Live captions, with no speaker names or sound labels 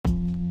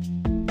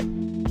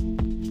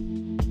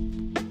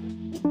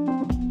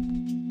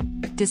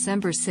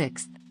December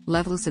 6,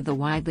 levels of the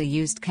widely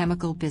used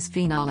chemical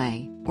bisphenol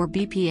A, or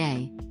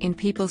BPA, in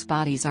people's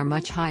bodies are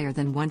much higher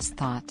than once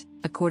thought,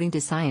 according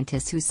to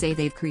scientists who say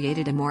they've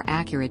created a more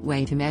accurate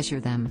way to measure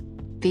them.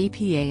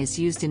 BPA is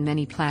used in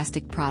many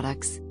plastic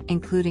products,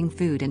 including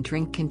food and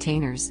drink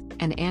containers,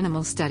 and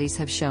animal studies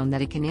have shown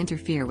that it can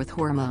interfere with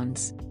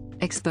hormones.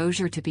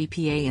 Exposure to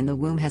BPA in the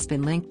womb has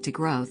been linked to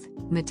growth,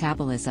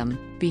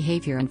 metabolism,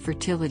 behavior and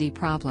fertility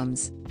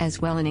problems,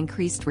 as well as an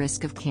increased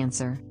risk of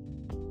cancer.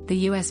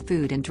 The U.S.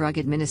 Food and Drug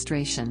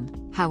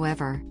Administration,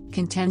 however,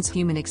 contends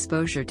human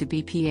exposure to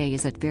BPA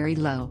is at very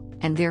low,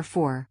 and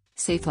therefore,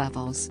 safe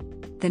levels.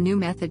 The new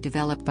method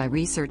developed by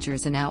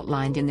researchers and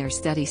outlined in their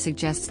study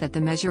suggests that the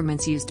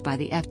measurements used by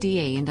the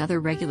FDA and other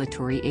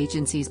regulatory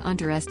agencies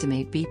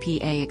underestimate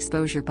BPA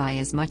exposure by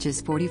as much as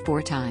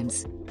 44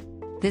 times.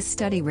 This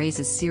study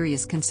raises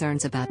serious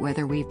concerns about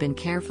whether we've been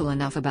careful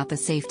enough about the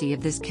safety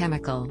of this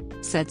chemical,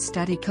 said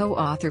study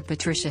co-author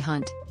Patricia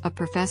Hunt, a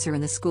professor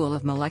in the School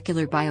of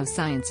Molecular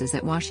Biosciences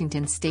at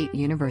Washington State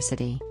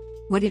University.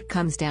 What it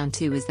comes down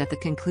to is that the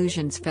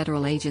conclusions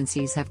federal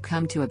agencies have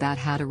come to about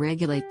how to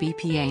regulate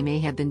BPA may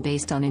have been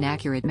based on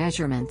inaccurate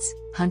measurements,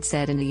 Hunt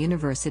said in a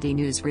university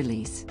news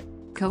release.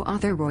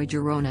 Co-author Roy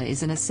Girona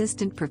is an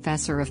assistant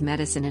professor of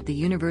medicine at the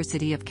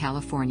University of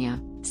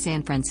California,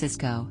 San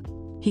Francisco.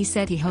 He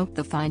said he hoped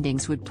the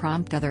findings would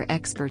prompt other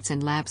experts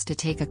and labs to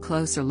take a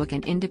closer look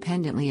and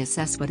independently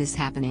assess what is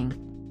happening.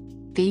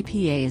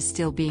 BPA is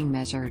still being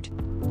measured.